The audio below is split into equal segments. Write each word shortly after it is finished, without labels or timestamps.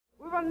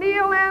will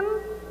kneel in.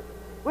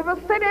 We will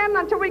sit in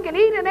until we can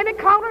eat in any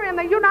corner in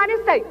the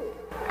United States.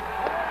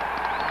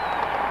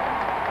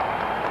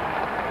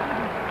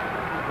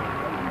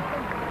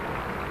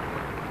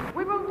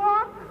 We will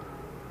walk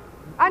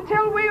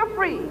until we are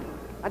free,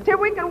 until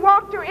we can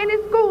walk to any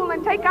school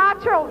and take our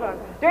children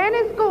to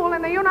any school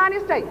in the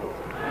United States.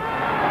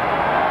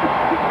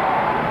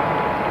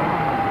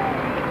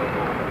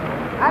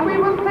 And we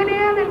will sit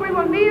in, and we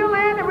will kneel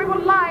in, and we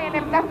will lie in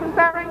if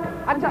necessary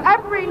until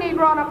every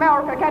Negro in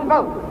America can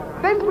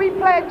vote. This we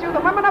pledge to the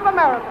women of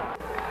America.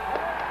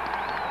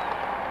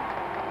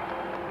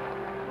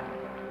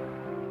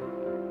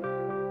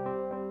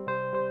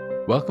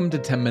 Welcome to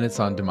 10 Minutes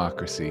on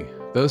Democracy.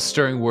 Those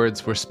stirring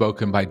words were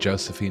spoken by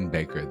Josephine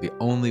Baker, the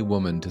only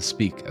woman to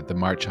speak at the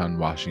March on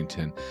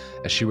Washington,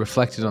 as she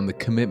reflected on the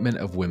commitment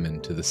of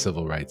women to the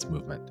civil rights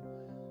movement.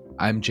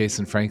 I'm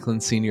Jason Franklin,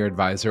 Senior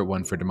Advisor at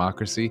One for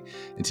Democracy,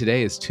 and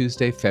today is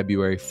Tuesday,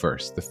 February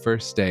 1st, the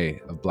first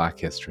day of Black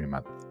History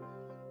Month.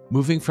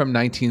 Moving from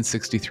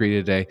 1963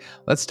 today,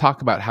 let's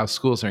talk about how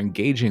schools are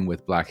engaging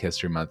with Black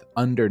History Month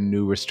under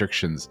new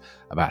restrictions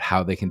about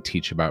how they can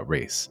teach about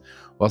race.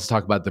 We'll also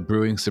talk about the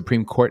brewing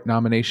Supreme Court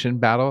nomination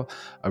battle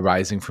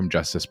arising from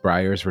Justice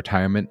Breyer's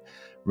retirement,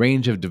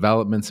 range of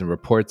developments and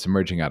reports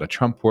emerging out of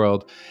Trump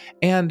world,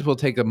 and we'll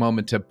take a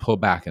moment to pull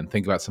back and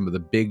think about some of the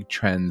big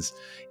trends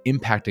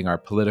impacting our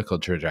political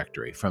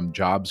trajectory, from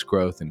jobs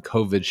growth and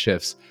COVID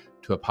shifts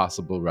to a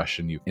possible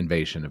Russian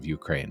invasion of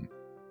Ukraine.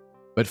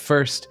 But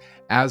first,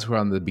 as we're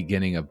on the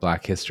beginning of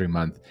Black History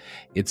Month,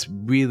 it's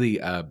really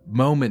a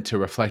moment to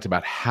reflect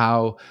about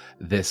how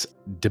this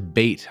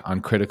debate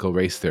on critical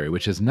race theory,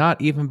 which is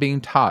not even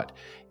being taught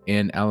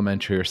in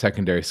elementary or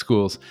secondary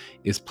schools,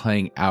 is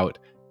playing out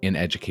in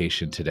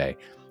education today.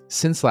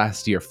 Since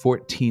last year,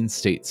 14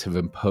 states have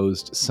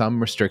imposed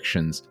some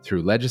restrictions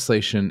through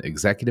legislation,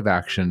 executive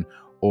action,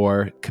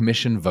 or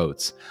commission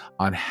votes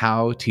on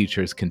how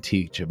teachers can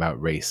teach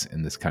about race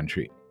in this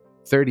country.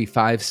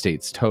 35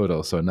 states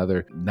total, so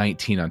another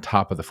 19 on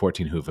top of the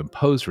 14 who have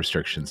imposed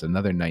restrictions.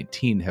 Another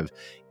 19 have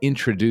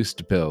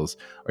introduced bills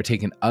or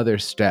taken other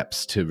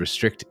steps to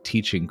restrict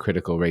teaching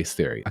critical race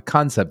theory, a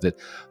concept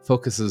that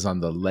focuses on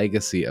the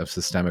legacy of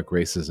systemic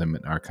racism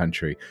in our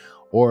country,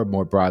 or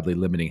more broadly,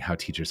 limiting how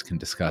teachers can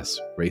discuss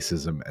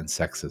racism and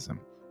sexism.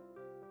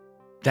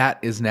 That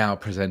is now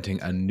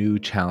presenting a new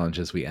challenge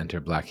as we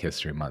enter Black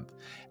History Month.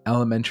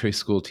 Elementary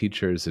school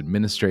teachers,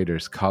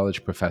 administrators,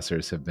 college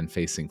professors have been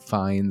facing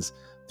fines,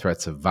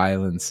 threats of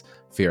violence,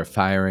 fear of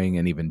firing,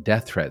 and even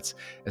death threats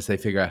as they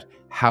figure out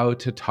how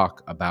to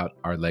talk about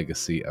our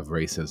legacy of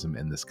racism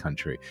in this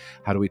country.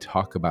 How do we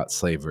talk about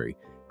slavery?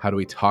 How do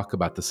we talk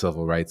about the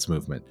civil rights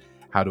movement?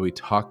 How do we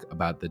talk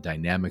about the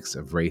dynamics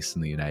of race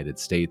in the United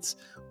States,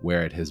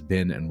 where it has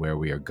been and where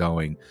we are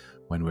going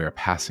when we are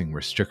passing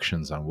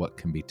restrictions on what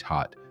can be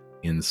taught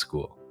in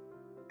school?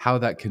 How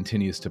that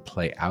continues to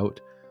play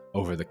out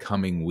over the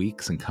coming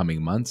weeks and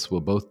coming months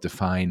will both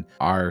define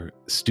our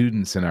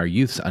students' and our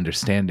youth's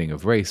understanding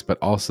of race, but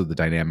also the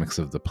dynamics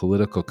of the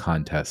political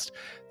contest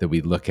that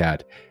we look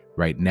at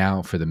right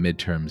now for the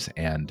midterms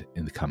and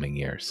in the coming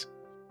years.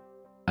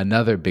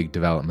 Another big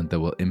development that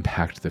will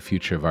impact the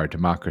future of our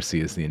democracy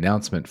is the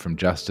announcement from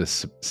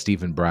Justice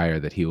Stephen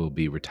Breyer that he will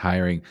be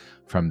retiring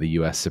from the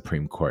U.S.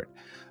 Supreme Court.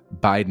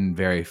 Biden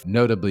very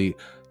notably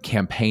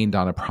campaigned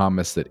on a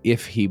promise that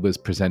if he was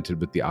presented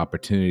with the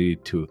opportunity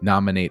to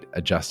nominate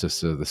a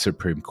justice of the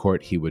Supreme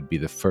Court, he would be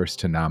the first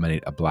to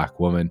nominate a Black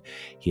woman.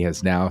 He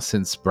has now,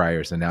 since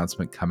Breyer's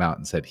announcement, come out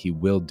and said he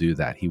will do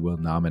that. He will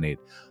nominate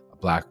a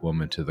Black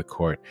woman to the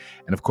court.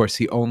 And of course,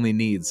 he only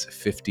needs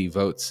 50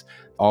 votes,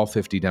 all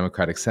 50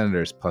 Democratic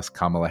senators plus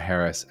Kamala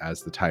Harris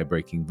as the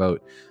tie-breaking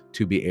vote,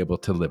 to be able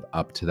to live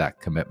up to that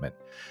commitment.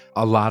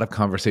 A lot of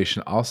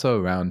conversation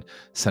also around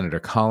Senator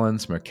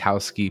Collins,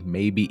 Murkowski,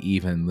 maybe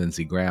even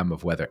Lindsey Graham,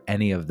 of whether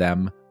any of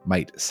them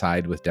might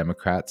side with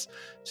Democrats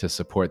to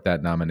support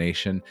that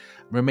nomination.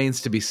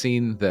 Remains to be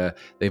seen.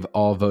 They've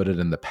all voted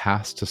in the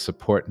past to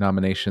support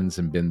nominations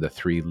and been the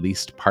three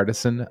least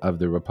partisan of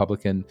the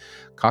Republican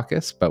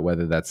caucus, but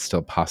whether that's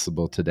still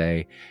possible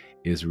today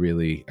is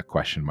really a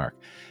question mark.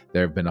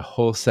 There have been a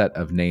whole set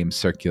of names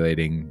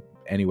circulating,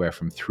 anywhere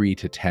from 3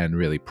 to 10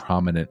 really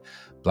prominent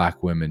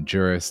Black women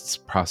jurists,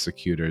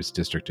 prosecutors,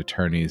 district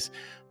attorneys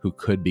who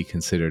could be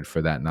considered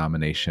for that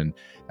nomination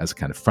as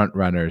kind of front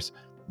runners.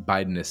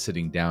 Biden is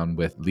sitting down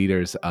with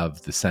leaders of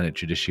the Senate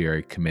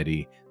Judiciary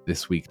Committee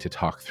this week to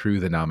talk through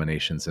the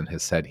nominations and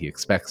has said he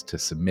expects to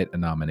submit a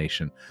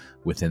nomination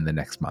within the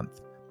next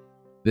month.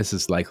 This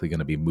is likely going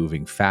to be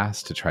moving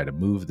fast to try to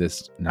move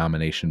this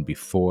nomination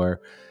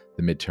before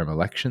the midterm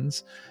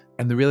elections.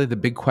 And the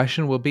big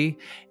question will be,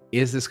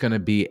 is this going to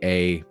be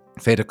a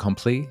fait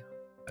accompli?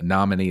 A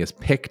nominee is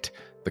picked,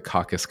 the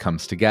caucus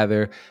comes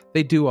together,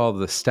 they do all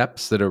the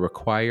steps that are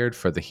required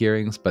for the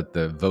hearings, but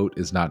the vote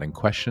is not in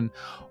question?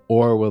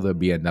 Or will there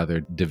be another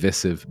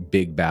divisive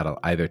big battle,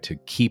 either to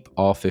keep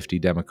all 50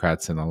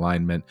 Democrats in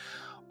alignment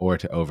or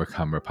to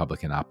overcome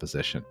Republican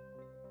opposition?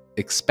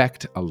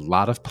 Expect a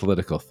lot of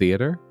political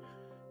theater.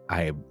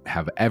 I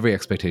have every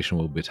expectation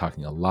we'll be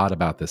talking a lot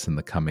about this in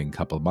the coming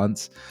couple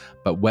months,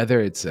 but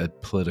whether it's a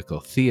political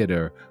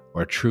theater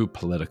or a true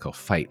political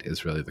fight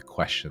is really the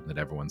question that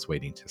everyone's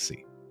waiting to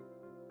see.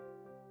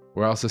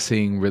 We're also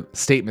seeing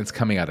statements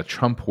coming out of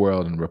Trump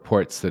world and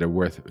reports that are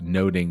worth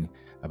noting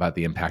about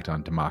the impact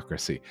on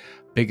democracy.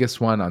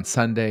 Biggest one on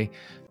Sunday,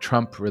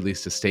 Trump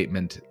released a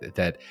statement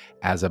that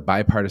as a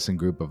bipartisan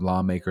group of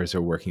lawmakers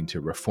are working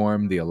to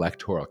reform the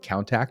Electoral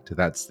Count Act.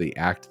 That's the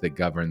act that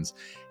governs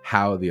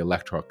how the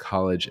Electoral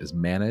College is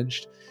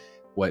managed.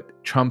 What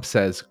Trump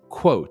says,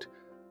 quote,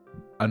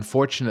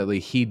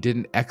 unfortunately, he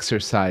didn't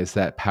exercise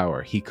that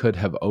power. He could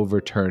have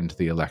overturned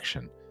the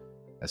election,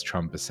 as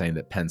Trump is saying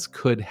that Pence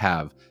could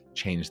have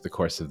changed the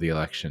course of the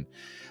election.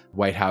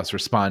 White House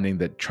responding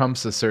that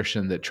Trump's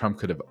assertion that Trump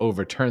could have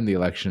overturned the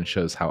election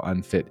shows how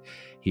unfit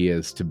he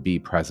is to be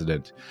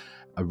president.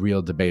 A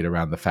real debate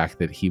around the fact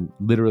that he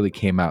literally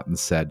came out and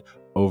said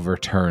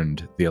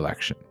overturned the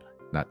election,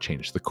 not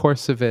changed the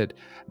course of it,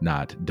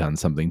 not done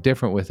something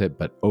different with it,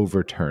 but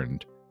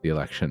overturned the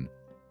election.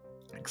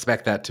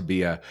 Expect that to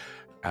be a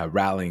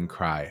rallying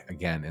cry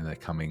again in the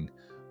coming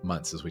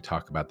months as we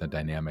talk about the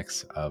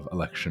dynamics of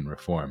election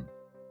reform.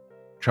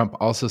 Trump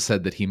also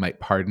said that he might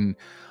pardon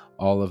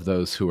all of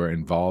those who were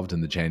involved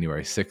in the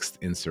January 6th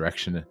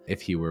insurrection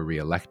if he were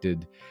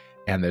reelected.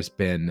 And there's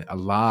been a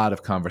lot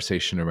of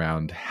conversation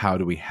around how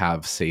do we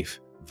have safe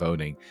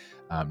voting.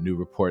 New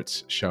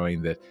reports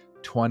showing that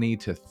 20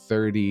 to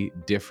 30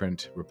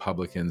 different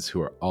Republicans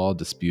who are all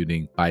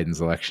disputing Biden's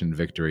election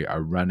victory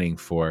are running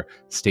for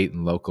state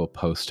and local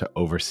posts to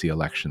oversee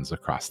elections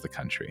across the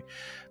country.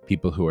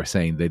 People who are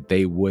saying that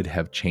they would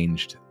have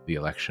changed the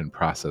election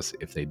process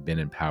if they'd been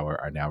in power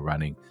are now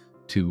running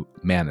to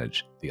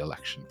manage the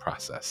election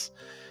process.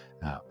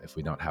 If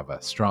we don't have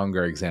a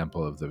stronger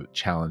example of the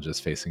challenges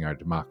facing our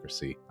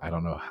democracy, I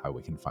don't know how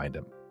we can find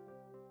them.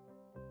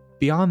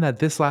 Beyond that,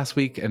 this last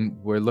week, and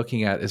we're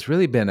looking at, has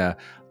really been a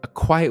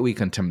quiet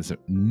week in terms of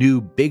new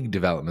big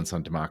developments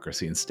on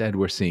democracy. Instead,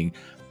 we're seeing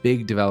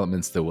big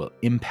developments that will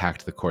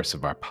impact the course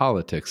of our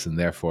politics and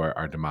therefore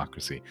our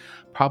democracy.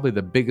 Probably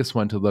the biggest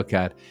one to look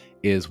at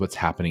is what's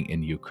happening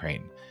in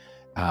Ukraine.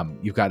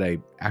 You've got a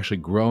actually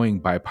growing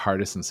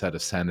bipartisan set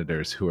of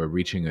senators who are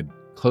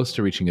close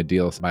to reaching a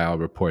deal, by all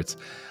reports,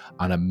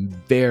 on a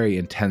very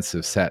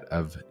intensive set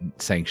of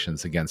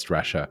sanctions against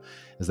Russia,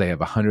 as they have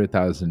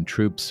 100,000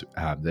 troops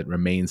that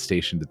remain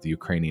stationed at the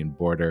Ukrainian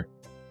border.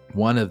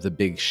 One of the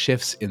big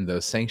shifts in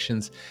those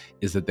sanctions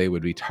is that they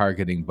would be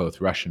targeting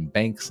both Russian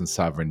banks and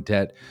sovereign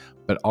debt,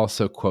 but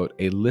also, quote,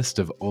 a list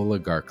of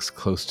oligarchs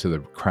close to the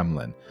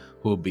Kremlin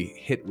who will be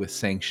hit with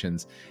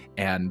sanctions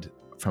and,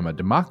 from a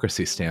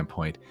democracy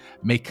standpoint,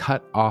 may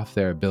cut off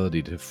their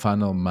ability to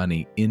funnel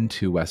money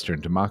into Western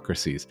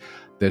democracies.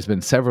 There's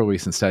been several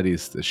recent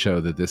studies that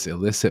show that this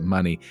illicit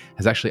money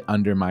has actually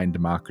undermined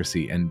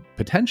democracy, and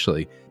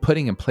potentially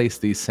putting in place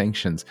these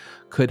sanctions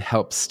could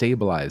help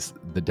stabilize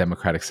the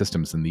democratic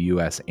systems in the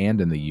US and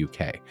in the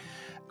UK.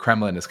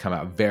 Kremlin has come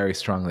out very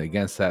strongly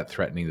against that,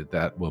 threatening that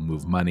that will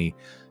move money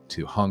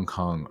to Hong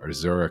Kong or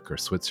Zurich or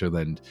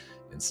Switzerland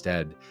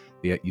instead.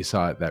 You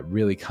saw that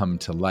really come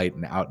to light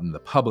and out in the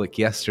public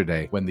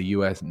yesterday when the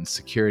U.S.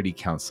 Security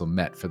Council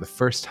met for the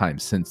first time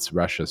since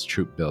Russia's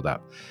troop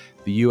buildup.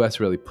 The U.S.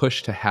 really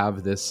pushed to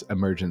have this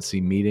emergency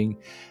meeting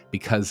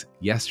because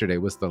yesterday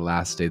was the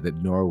last day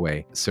that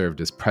Norway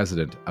served as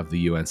president of the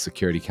UN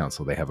Security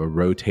Council. They have a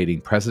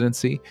rotating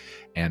presidency,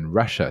 and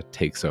Russia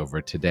takes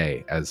over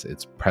today as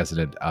its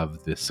president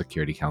of the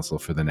Security Council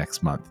for the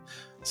next month.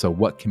 So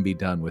what can be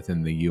done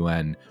within the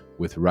UN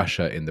with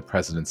Russia in the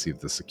presidency of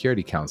the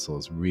Security Council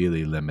is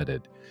really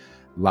limited.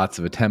 Lots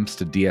of attempts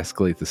to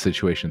de-escalate the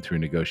situation through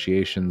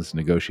negotiations.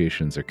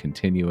 Negotiations are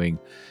continuing.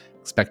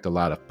 Expect a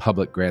lot of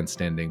public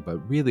grandstanding, but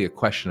really a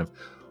question of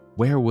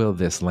where will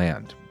this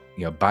land?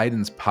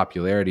 Biden's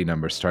popularity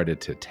numbers started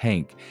to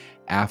tank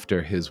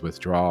after his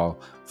withdrawal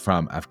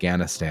from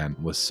Afghanistan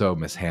was so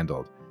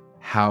mishandled.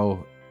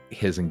 How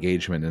his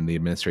engagement and the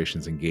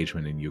administration's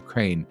engagement in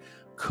Ukraine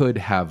could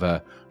have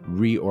a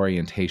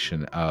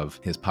reorientation of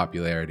his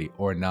popularity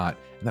or not,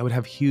 and that would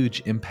have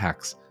huge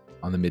impacts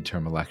on the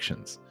midterm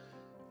elections.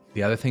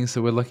 The other things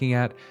that we're looking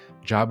at,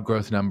 job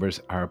growth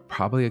numbers are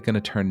probably going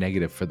to turn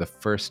negative for the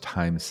first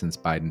time since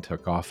Biden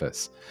took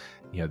office.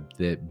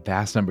 The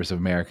vast numbers of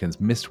Americans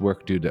missed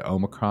work due to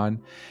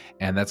Omicron,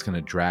 and that's going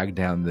to drag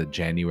down the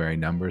January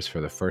numbers for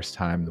the first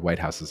time. The White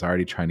House is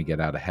already trying to get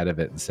out ahead of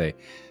it and say,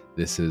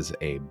 this is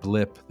a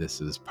blip,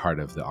 this is part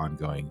of the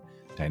ongoing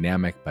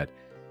dynamic, but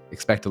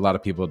expect a lot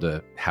of people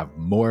to have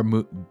more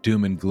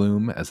doom and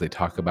gloom as they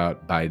talk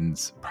about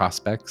Biden's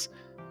prospects.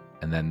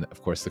 And then,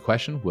 of course, the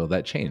question, will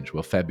that change?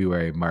 Will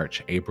February,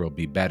 March, April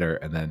be better?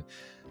 And then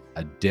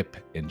a dip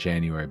in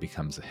January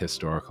becomes a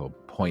historical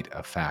point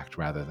of fact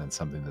rather than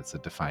something that's a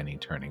defining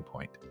turning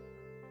point.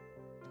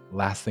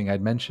 Last thing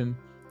I'd mention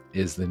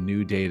is the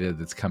new data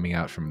that's coming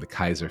out from the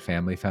Kaiser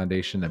Family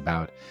Foundation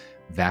about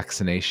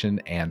vaccination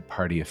and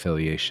party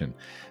affiliation.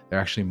 There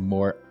are actually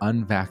more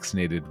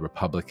unvaccinated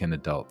Republican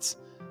adults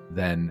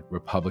than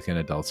Republican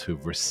adults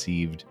who've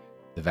received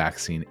the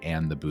vaccine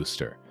and the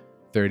booster.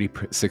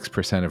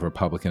 36% of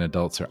Republican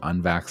adults are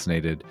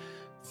unvaccinated,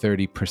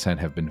 30%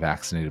 have been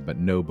vaccinated but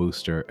no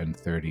booster, and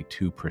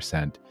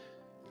 32%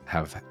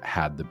 have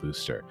had the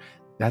booster.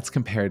 That's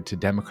compared to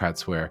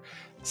Democrats, where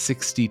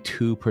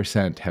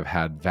 62% have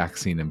had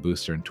vaccine and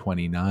booster and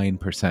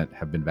 29%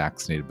 have been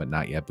vaccinated but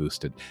not yet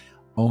boosted.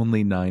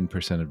 Only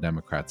 9% of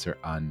Democrats are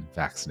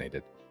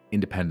unvaccinated.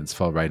 Independents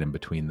fall right in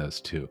between those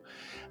two.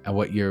 And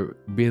what you're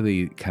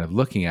really kind of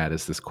looking at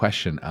is this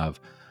question of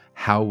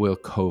how will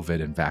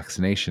COVID and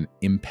vaccination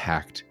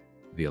impact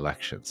the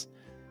elections?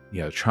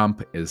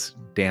 Trump is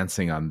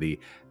dancing on the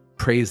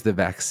praise the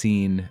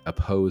vaccine,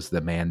 oppose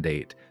the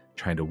mandate,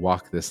 trying to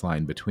walk this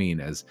line between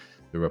as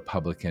the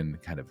Republican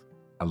kind of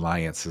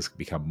alliance has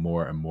become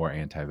more and more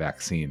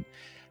anti-vaccine.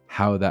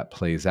 How that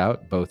plays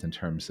out, both in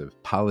terms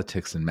of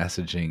politics and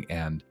messaging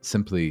and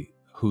simply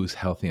who's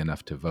healthy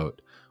enough to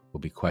vote, will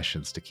be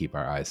questions to keep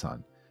our eyes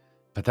on.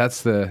 But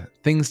that's the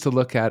things to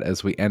look at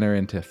as we enter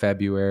into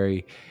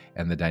February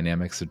and the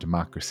dynamics of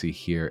democracy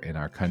here in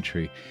our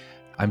country.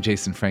 I'm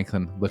Jason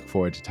Franklin. Look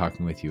forward to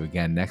talking with you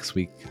again next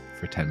week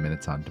for 10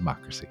 Minutes on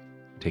Democracy.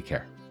 Take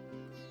care.